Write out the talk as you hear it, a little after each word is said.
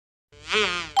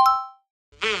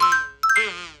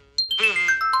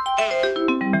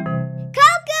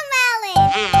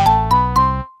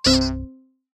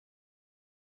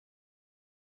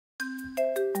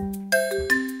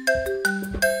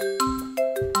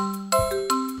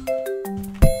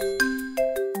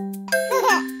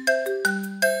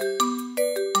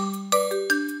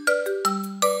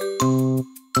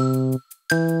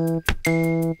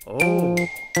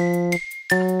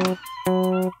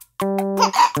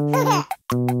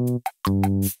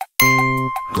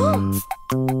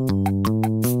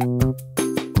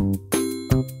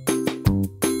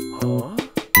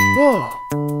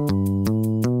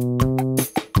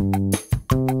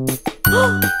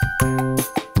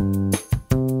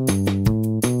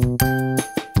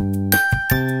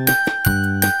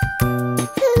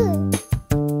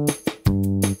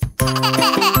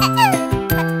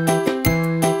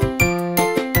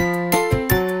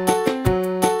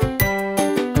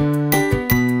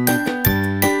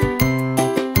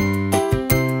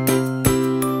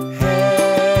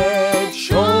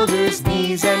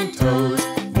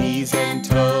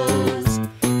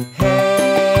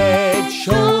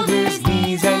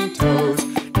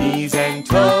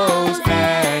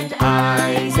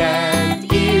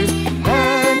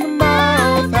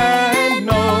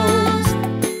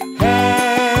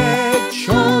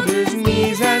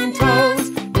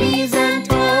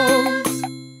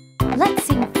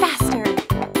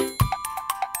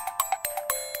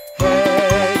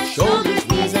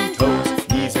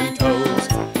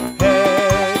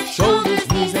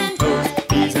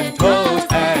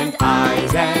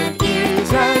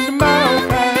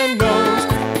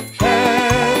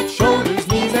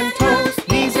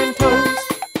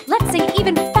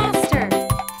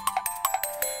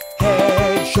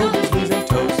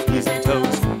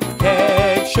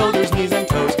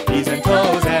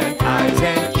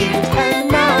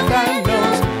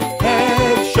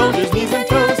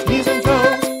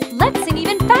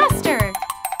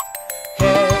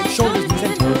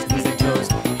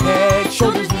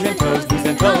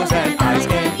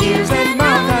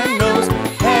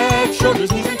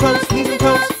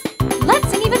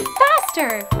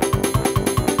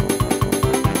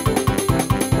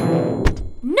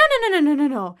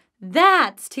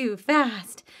That's too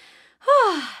fast.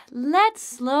 Let's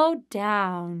slow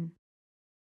down.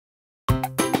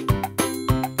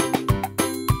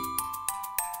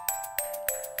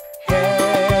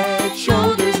 Head,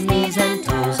 shoulders, knees and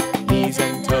toes, knees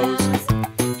and toes.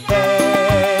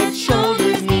 Head,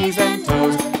 shoulders, knees and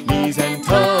toes, knees and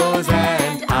toes,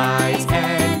 and eyes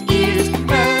and ears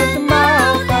and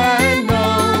mouth and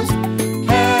nose.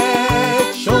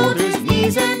 Head, shoulders,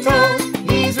 knees and toes,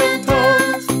 knees and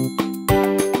toes.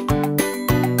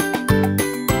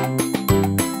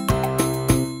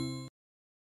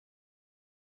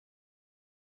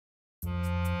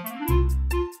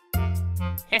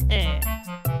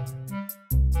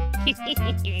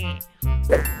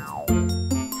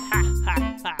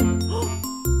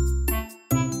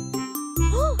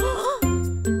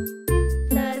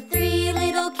 The three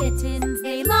little kittens,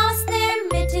 they lost their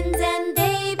mittens and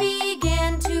they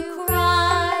began to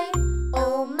cry.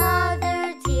 Oh,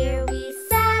 mother dear, we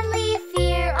sadly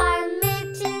fear our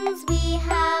mittens we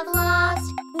have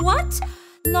lost. What?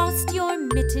 Lost your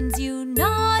mittens, you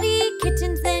naughty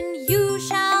kittens? Then you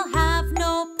shall have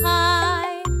no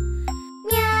pie.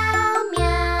 Meow,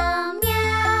 meow,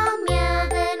 meow, meow,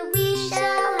 then we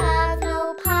shall have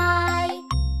no pie.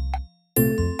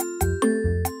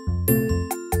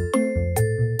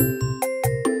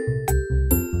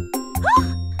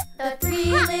 The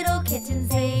three little kittens,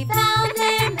 they found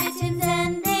their mittens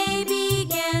and they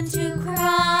began to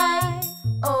cry.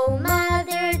 Oh,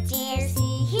 mother dear,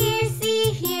 see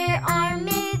here, our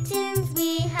mittens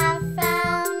we have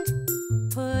found.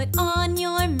 Put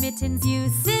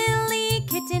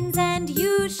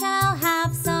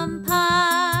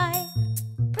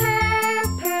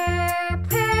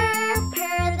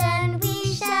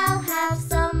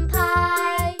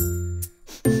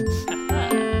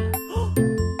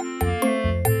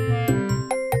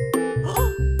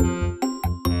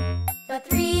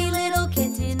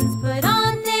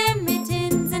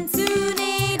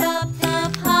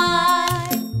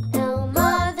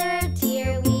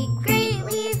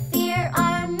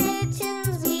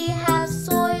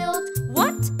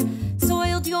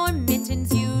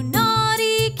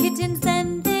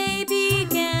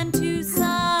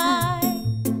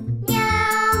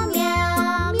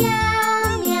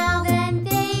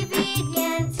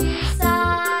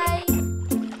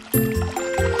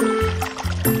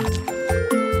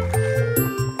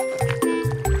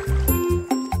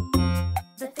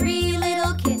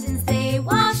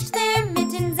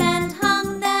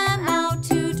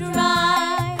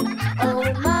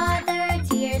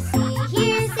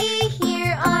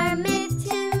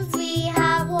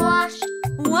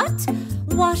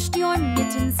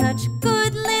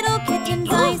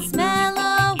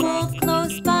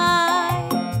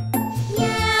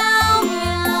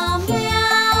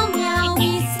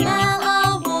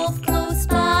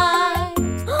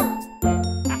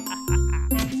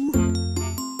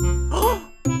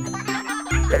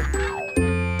Itsy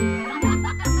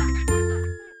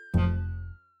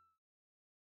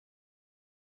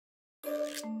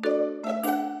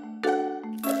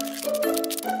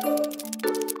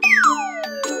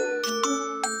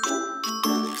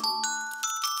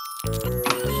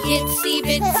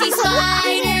bitsy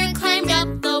spider climbed up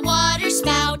the water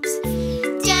spout.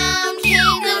 Down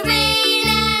came the rain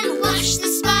and washed the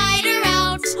spider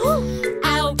out.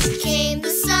 Out came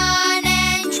the sun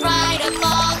and dried up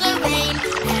all the rain.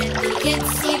 And the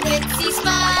itsy bitsy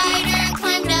spider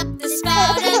climbed up the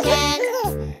spout again.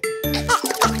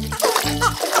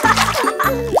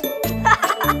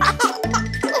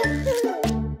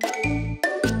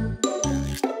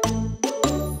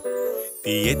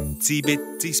 The itsy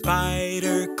bitsy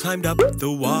spider climbed up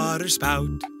the water spout.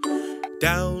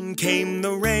 Down came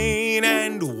the rain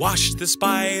and washed the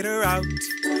spider out.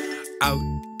 Out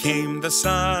came the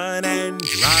sun and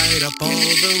dried up all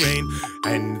the rain.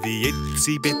 And the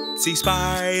itsy bitsy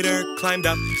spider climbed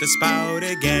up the spout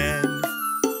again.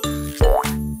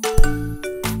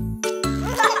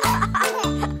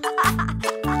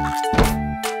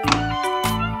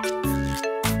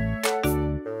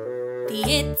 The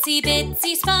itsy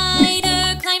bitsy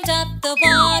spider climbed up the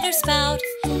water spout.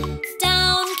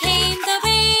 Down came the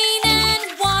rain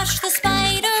and washed the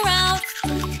spider out.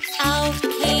 Out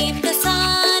came the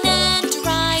sun and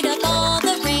dried up all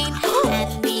the rain.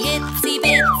 And the itsy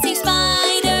bitsy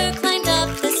spider climbed up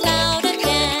the spout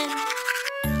again.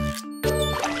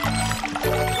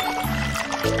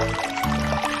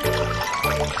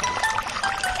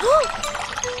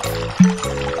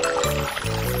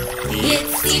 The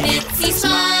itsy bitsy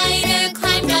spider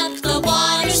climbed up the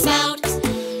water spout.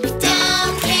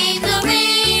 Down came the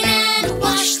rain and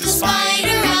washed the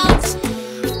spider out.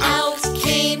 Out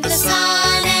came the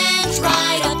sun and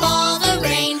dried up all the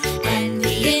rain. And the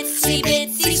itsy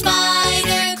bitsy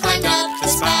spider climbed up the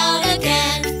spout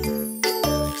again.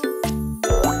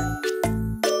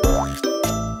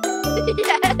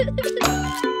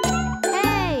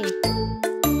 Hey!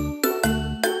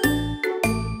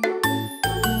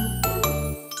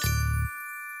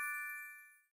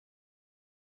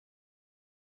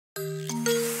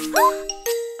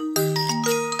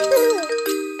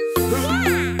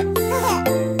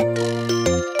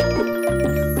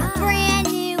 Brand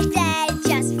new bed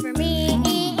just for me.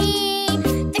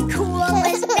 The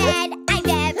coolest bed I've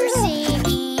ever seen.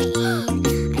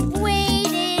 I've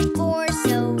waited for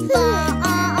so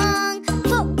long.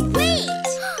 But wait!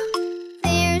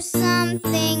 There's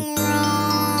something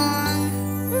wrong.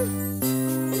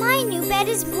 My new bed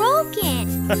is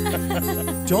broken.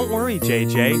 Don't worry,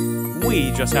 JJ.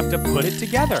 We just have to put it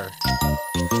together.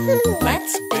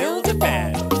 Let's build a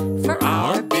bed for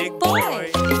our big boy.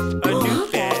 A new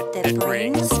bed that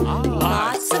brings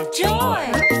lots of joy.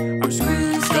 Our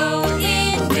screws go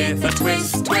in with a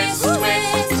twist, twist,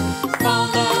 twist.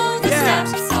 Follow the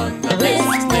steps on the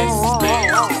list, list,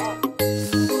 list.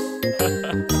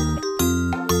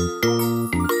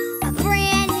 A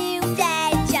brand new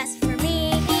bed just for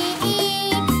me.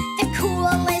 The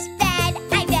coolest bed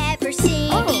I've ever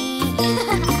seen. I've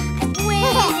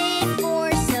waited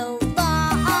for so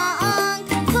long.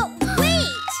 But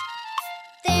wait!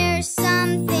 There's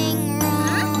something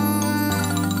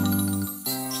wrong.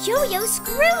 Yo-yo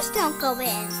screws don't go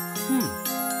in.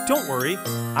 Don't worry,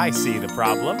 I see the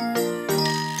problem.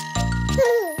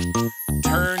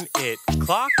 Turn it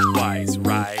clockwise,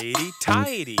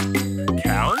 righty-tighty.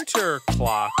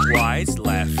 Counterclockwise,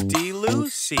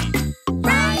 lefty-loosey.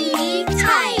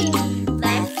 Righty-tighty,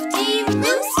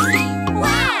 lefty-loosey.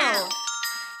 Wow!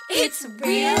 It's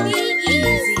really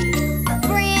easy. A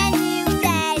brand new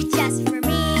bed just for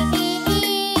me.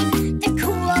 The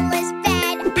coolest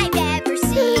bed I've ever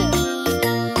seen.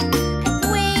 I've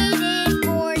waited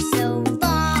for so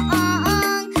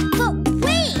long. But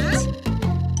wait!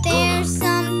 There's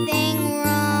something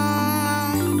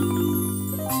wrong.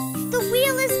 The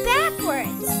wheel is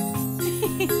backwards.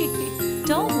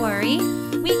 Don't worry,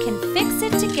 we can fix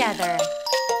it together.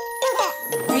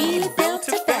 We built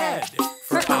a bed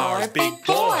for our big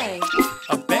boy.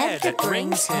 A bed that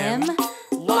brings him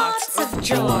lots of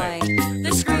joy.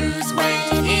 The screws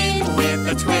went in with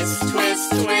a twist,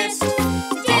 twist, twist.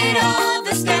 Did all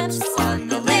the steps on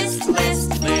the list,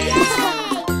 list, list.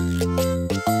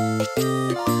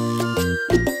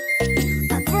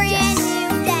 A brand new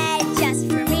bed just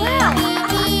for me.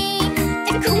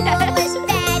 The coolest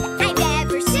bed I've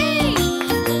ever seen.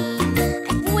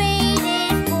 I've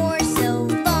waited for so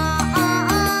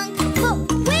long. But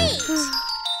wait!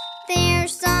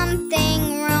 There's something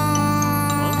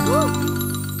wrong.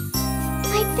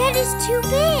 My bed is too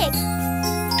big.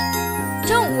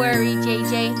 Don't worry,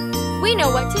 JJ. We We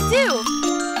know what to do.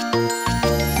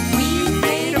 We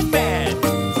made a bed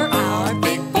for our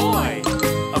big boy,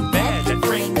 a bed that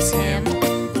brings him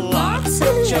lots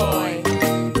of joy.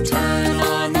 Turn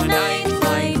on the night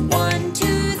light, 1,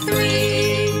 2,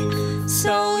 3,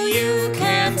 so you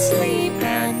can sleep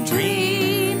and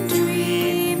dream,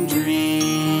 dream, dream.